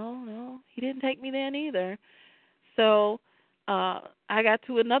me? No, he didn't take me then either. So I got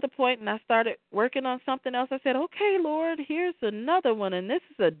to another point, and I started working on something else. I said, okay, Lord, here's another one, and this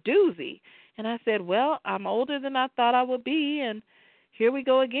is a doozy. And I said, well, I'm older than I thought I would be, and here we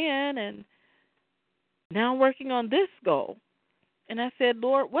go again. And now I'm working on this goal. And I said,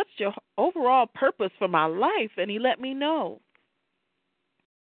 Lord, what's your overall purpose for my life? And he let me know.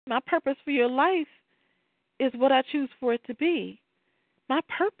 My purpose for your life is what I choose for it to be. My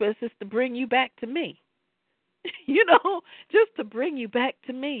purpose is to bring you back to me. Just to bring you back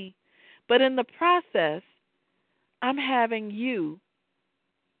to me. But in the process, I'm having you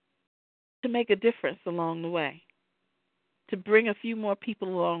to make a difference along the way, to bring a few more people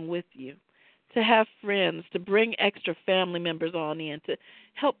along with you, to have friends, to bring extra family members on in, to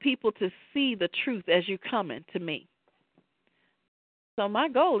help people to see the truth as you come into me. So my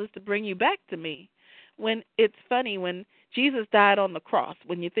goal is to bring you back to me. When it's funny, when Jesus died on the cross,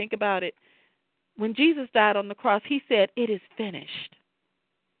 when you think about it, when Jesus died on the cross, he said, it is finished.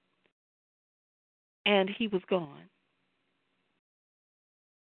 And he was gone.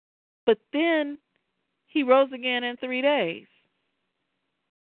 But then he rose again in 3 days.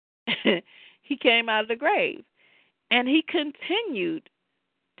 He came out of the grave. And he continued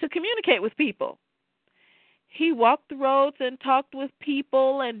to communicate with people. He walked the roads and talked with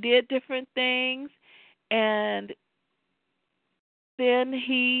people and did different things. And then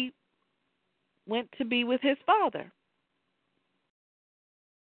he went to be with his Father.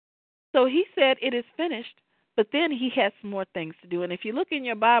 So he said, it is finished, but then he had some more things to do. And if you look in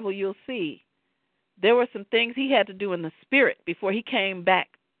your Bible, you'll see there were some things he had to do in the spirit before he came back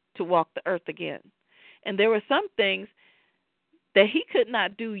to walk the earth again. And there were some things that he could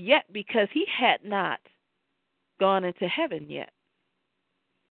not do yet because he had not gone into heaven yet.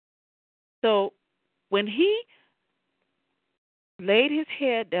 So when he laid his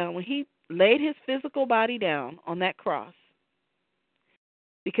head down, when he laid his physical body down on that cross,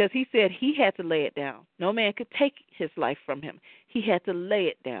 because he said he had to lay it down. No man could take his life from him. He had to lay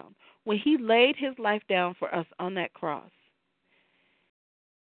it down. When he laid his life down for us on that cross,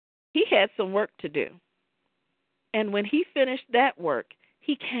 he had some work to do. And when he finished that work,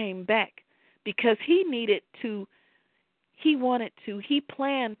 he came back because he needed to, he wanted to, he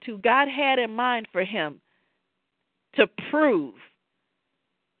planned to, God had in mind for him to prove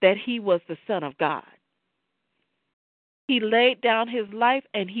that he was the Son of God. He laid down his life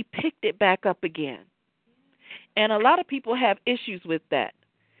and he picked it back up again. And a lot of people have issues with that.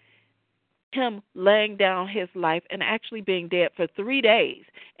 him laying down his life and actually being dead for 3 days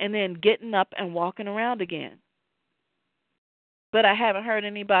and then getting up and walking around again. But I haven't heard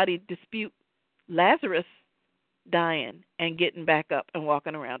anybody dispute Lazarus dying and getting back up and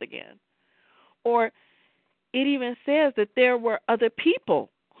walking around again. Or it even says that there were other people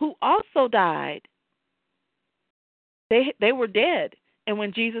who also died. They were dead. And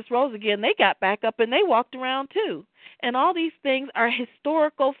when Jesus rose again, they got back up and they walked around too. And all these things are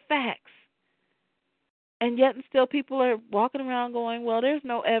historical facts. And yet and still people are walking around going, well, there's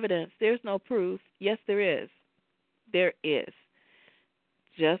no evidence. There's no proof. Yes, there is. There is.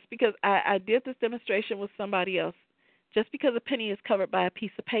 Just because I did this demonstration with somebody else, just because a penny is covered by a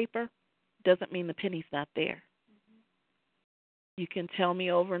piece of paper doesn't mean the penny's not there. You can tell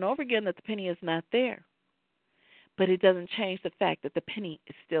me over and over again that the penny is not there, but it doesn't change the fact that the penny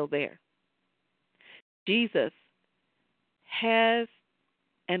is still there. Jesus has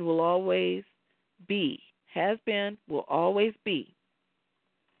and will always be, has been, will always be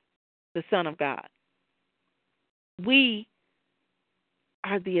the Son of God. We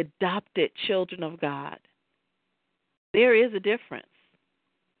are the adopted children of God. There is a difference.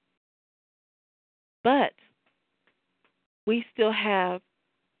 But we still have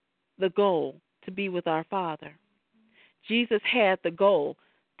the goal to be with our Father. Jesus had the goal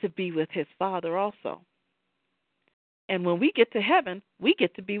to be with his Father also. And when we get to heaven, we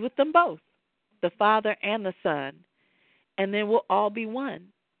get to be with them both, the Father and the Son. And then we'll all be one.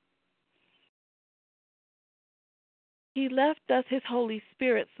 He left us his Holy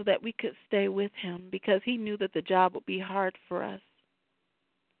Spirit so that we could stay with him because he knew that the job would be hard for us.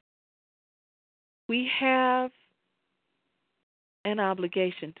 We have an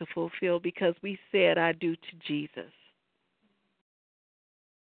obligation to fulfill because we said, I do to Jesus.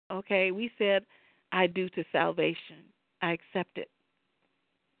 Okay, we said, I do to salvation. I accept it.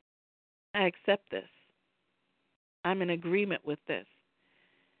 I accept this. I'm in agreement with this.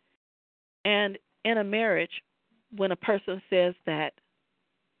 And in a marriage, when a person says that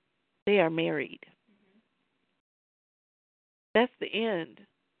they are married, that's the end.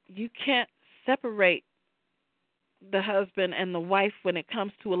 You can't separate the husband and the wife when it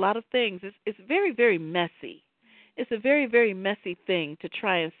comes to a lot of things. It's very, very messy. It's a very, very messy thing to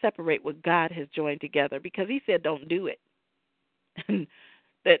try and separate what God has joined together because he said don't do it.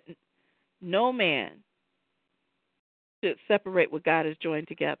 That no man should separate what God has joined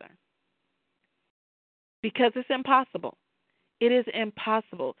together because it's impossible. It is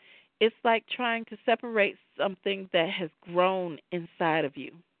impossible. It's like trying to separate something that has grown inside of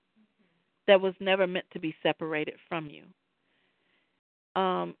you that was never meant to be separated from you.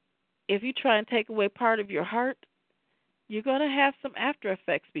 If you try and take away part of your heart, you're going to have some after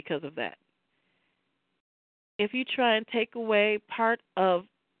effects because of that. If you try and take away part of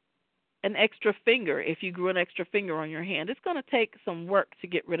an extra finger, if you grew an extra finger on your hand, it's going to take some work to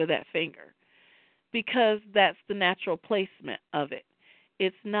get rid of that finger because that's the natural placement of it.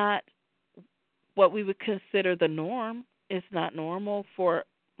 It's not what we would consider the norm. It's not normal for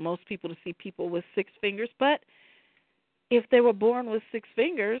most people to see people with 6 fingers, but if they were born with 6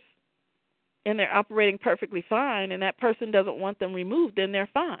 fingers and they're operating perfectly fine and that person doesn't want them removed, then they're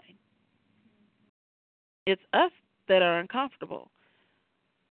fine. It's us that are uncomfortable.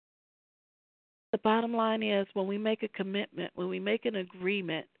 The bottom line is when we make a commitment, when we make an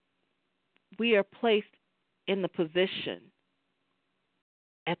agreement, we are placed in the position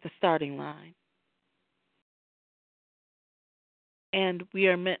at the starting line. And we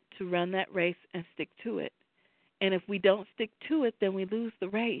are meant to run that race and stick to it. And if we don't stick to it, then we lose the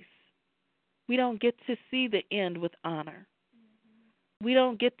race. We don't get to see the end with honor. We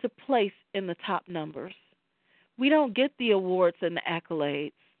don't get to place in the top numbers. We don't get the awards and the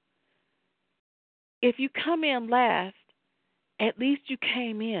accolades. If you come in last, at least you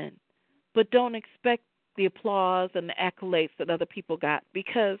came in. But don't expect the applause and the accolades that other people got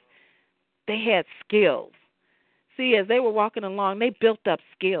because they had skills. See, as they were walking along, they built up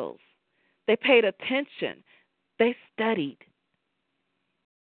skills. They paid attention. They studied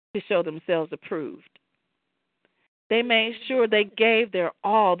to show themselves approved. They made sure they gave their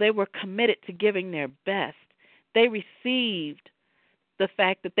all. They were committed to giving their best. They received the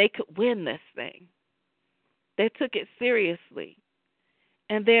fact that they could win this thing. They took it seriously.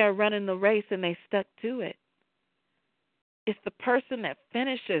 And they are running the race and they stuck to it. It's the person that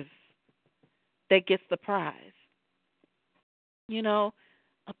finishes that gets the prize. You know,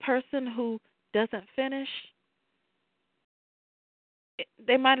 a person who doesn't finish,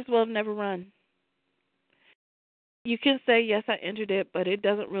 they might as well have never run. You can say, yes, I entered it, but it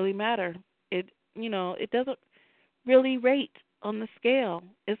doesn't really matter. It doesn't really rate on the scale.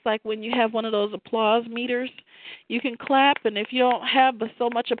 It's like when you have one of those applause meters. You can clap, and if you don't have so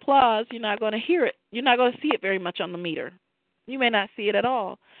much applause, you're not going to hear it. You're not going to see it very much on the meter. You may not see it at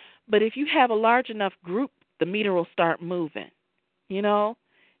all. But if you have a large enough group, the meter will start moving. It'll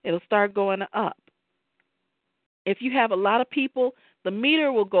start going up. If you have a lot of people, the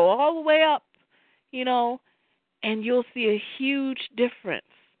meter will go all the way up, and you'll see a huge difference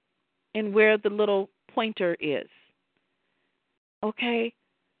in where the little pointer is. Okay?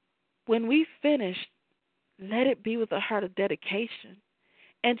 When we finish, let it be with a heart of dedication.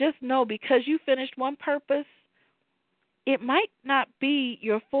 And just know, because you finished one purpose, it might not be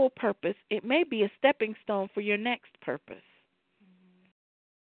your full purpose. It may be a stepping stone for your next purpose.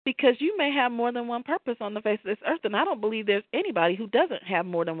 Because you may have more than one purpose on the face of this earth, and I don't believe there's anybody who doesn't have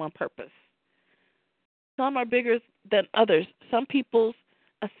more than one purpose. Some are bigger than others. Some people's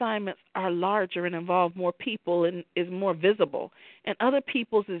assignments are larger and involve more people and is more visible. And other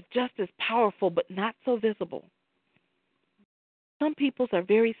people's is just as powerful but not so visible. Some people's are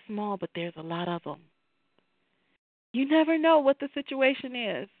very small, but there's a lot of them. You never know what the situation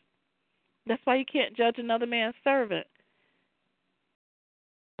is. That's why you can't judge another man's servant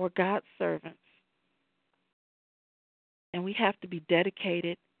or God's servants. And we have to be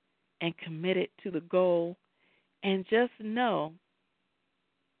dedicated and committed to the goal, and just know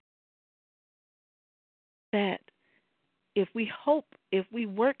that if we hope, if we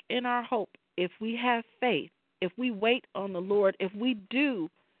work in our hope, if we have faith, if we wait on the Lord, if we do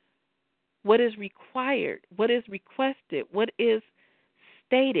what is required, what is requested, what is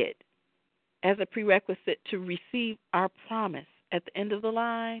stated as a prerequisite to receive our promise at the end of the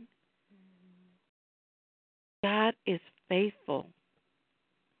line, God is faithful.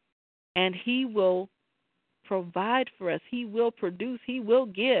 And He will provide for us. He will produce. He will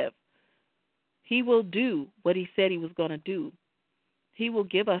give. He will do what He said He was going to do. He will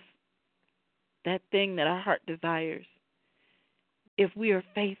give us that thing that our heart desires if we are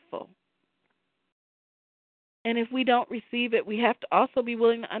faithful. And if we don't receive it, we have to also be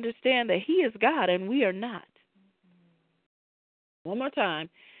willing to understand that He is God and we are not. One more time.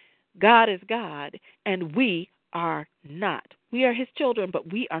 God is God and we are not. We are His children,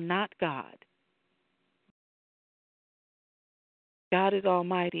 but we are not God. God is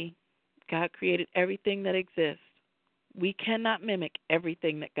almighty. God created everything that exists. We cannot mimic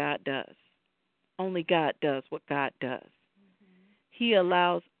everything that God does. Only God does what God does. He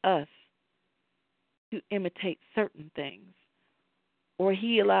allows us to imitate certain things, or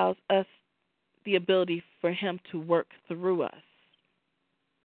He allows us the ability for Him to work through us.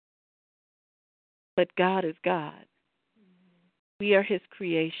 But God is God. We are His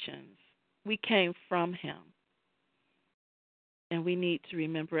creations. We came from Him. And we need to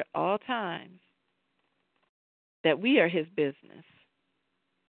remember at all times that we are His business.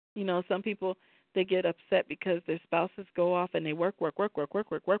 Some people, they get upset because their spouses go off and they work.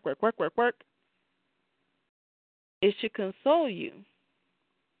 It should console you.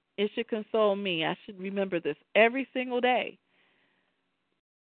 It should console me. I should remember this every single day,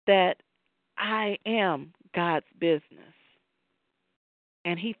 that I am God's business.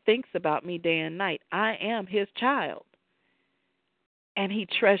 And He thinks about me day and night. I am His child. And He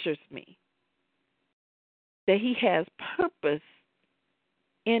treasures me. That He has purpose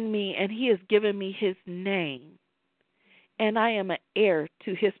in me, and He has given me His name. And I am an heir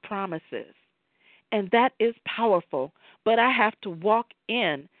to His promises. And that is powerful. But I have to walk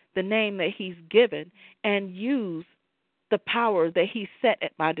in the name that He's given and use the power that He set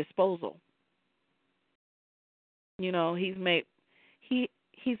at my disposal. He's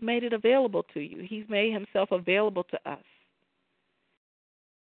made it available to you. He's made Himself available to us.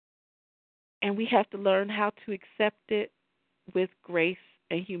 And we have to learn how to accept it with grace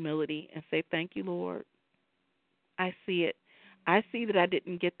and humility and say, thank you, Lord. I see it. I see that I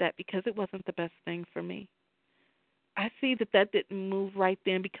didn't get that because it wasn't the best thing for me. I see that didn't move right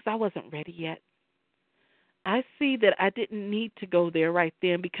then because I wasn't ready yet. I see that I didn't need to go there right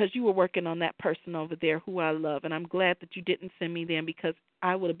then because you were working on that person over there who I love, and I'm glad that you didn't send me then because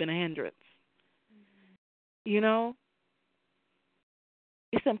I would have been a hindrance.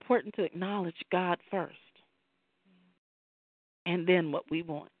 It's important to acknowledge God first and then what we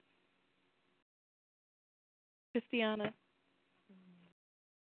want. Christiana?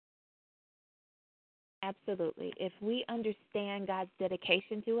 Absolutely. If we understand God's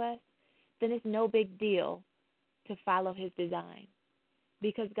dedication to us, then it's no big deal to follow His design,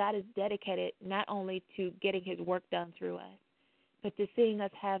 because God is dedicated not only to getting His work done through us, but to seeing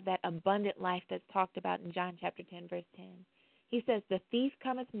us have that abundant life that's talked about in John chapter 10, verse 10. He says, the thief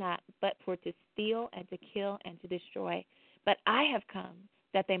cometh not but for to steal and to kill and to destroy. but I have come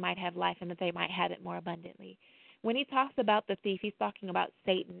that they might have life and that they might have it more abundantly. When he talks about the thief, he's talking about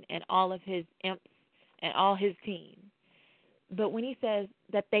Satan and all of his imps and all his team. But when he says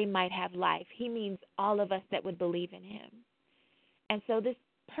that they might have life, he means all of us that would believe in him. And so this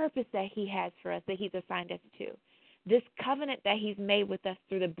purpose that he has for us, that he's assigned us to, this covenant that he's made with us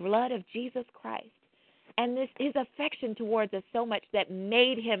through the blood of Jesus Christ, and this his affection towards us so much that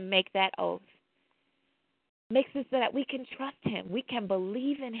made him make that oath, makes it so that we can trust him, we can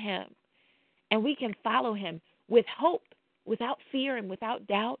believe in him, and we can follow him with hope, without fear and without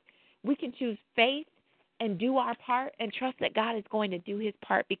doubt. We can choose faith and do our part and trust that God is going to do his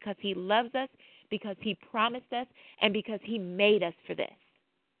part because he loves us, because he promised us, and because he made us for this.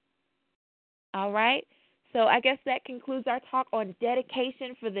 All right? So I guess that concludes our talk on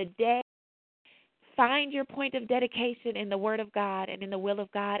dedication for the day. Find your point of dedication in the Word of God and in the will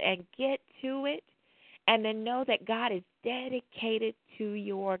of God and get to it. And then know that God is dedicated to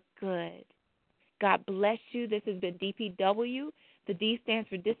your good. God bless you. This has been DPW. The D stands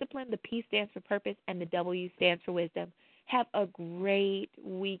for discipline, the P stands for purpose, and the W stands for wisdom. Have a great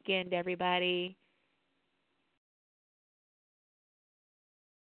weekend, everybody.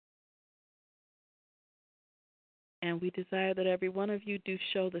 And we desire that every one of you do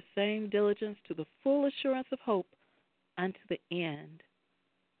show the same diligence to the full assurance of hope unto the end,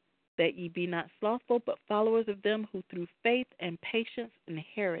 that ye be not slothful, but followers of them who through faith and patience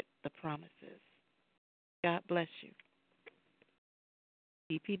inherit the promises. God bless you.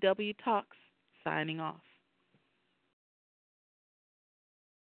 DPW Talks, signing off.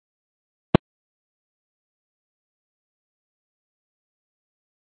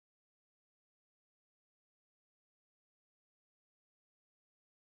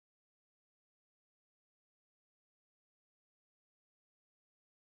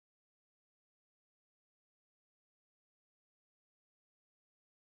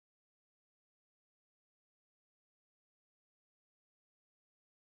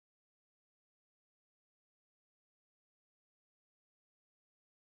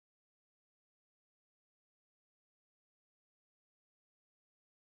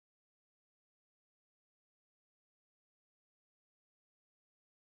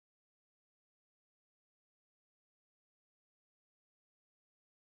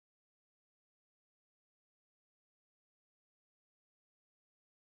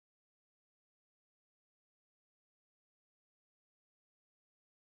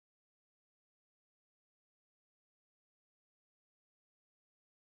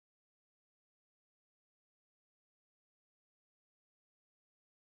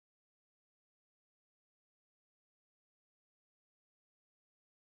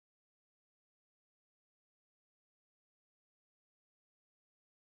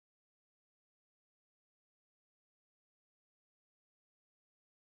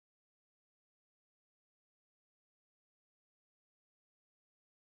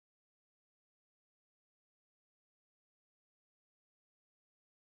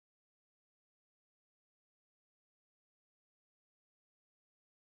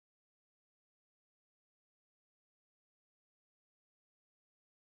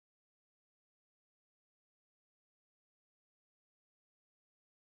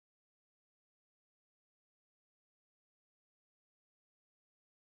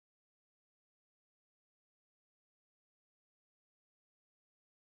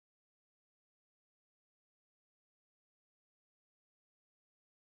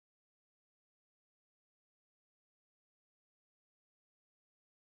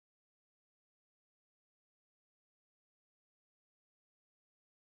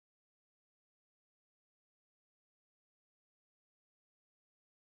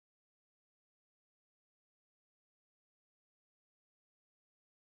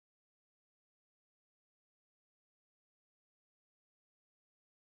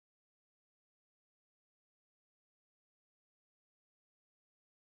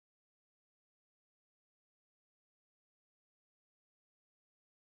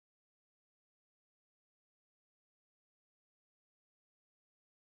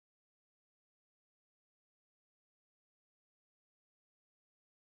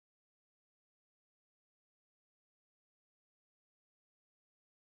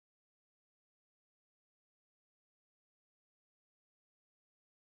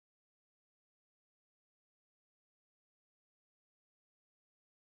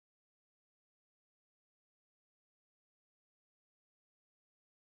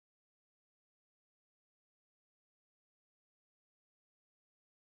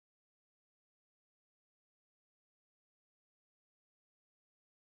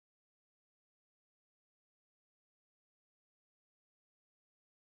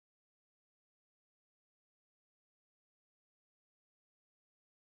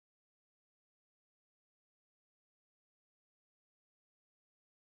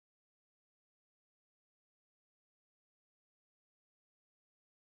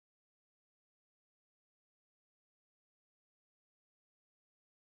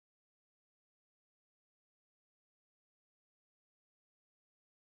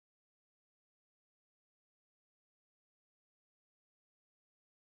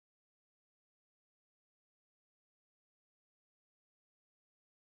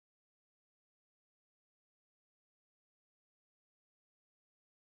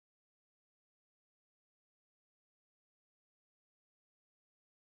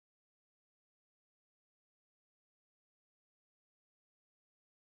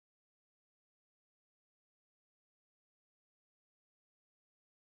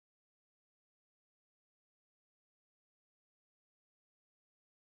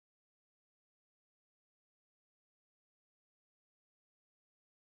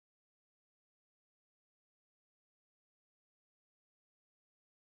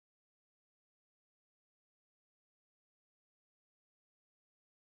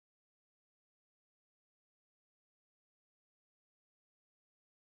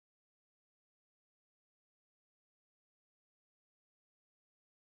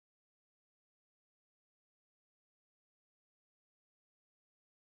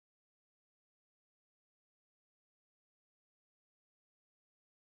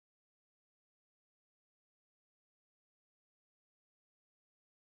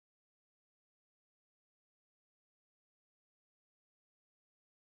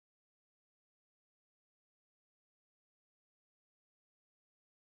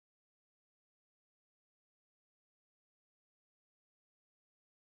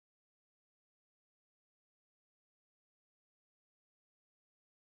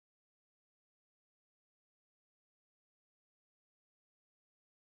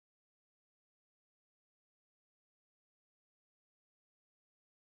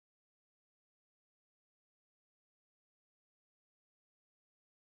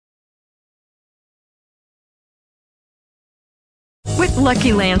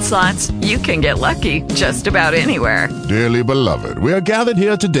 Lucky Land Slots, you can get lucky just about anywhere. Dearly beloved, we are gathered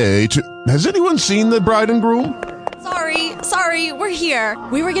here today to... Has anyone seen the bride and groom? Sorry, we're here.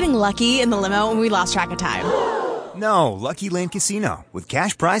 We were getting lucky in the limo and we lost track of time. No, Lucky Land Casino, with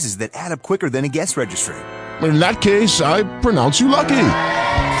cash prizes that add up quicker than a guest registry. In that case, I pronounce you lucky.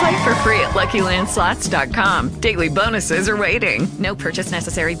 Play for free at LuckyLandSlots.com. Daily bonuses are waiting. No purchase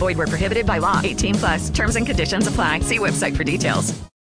necessary. Void where prohibited by law. 18+. Terms and conditions apply. See website for details.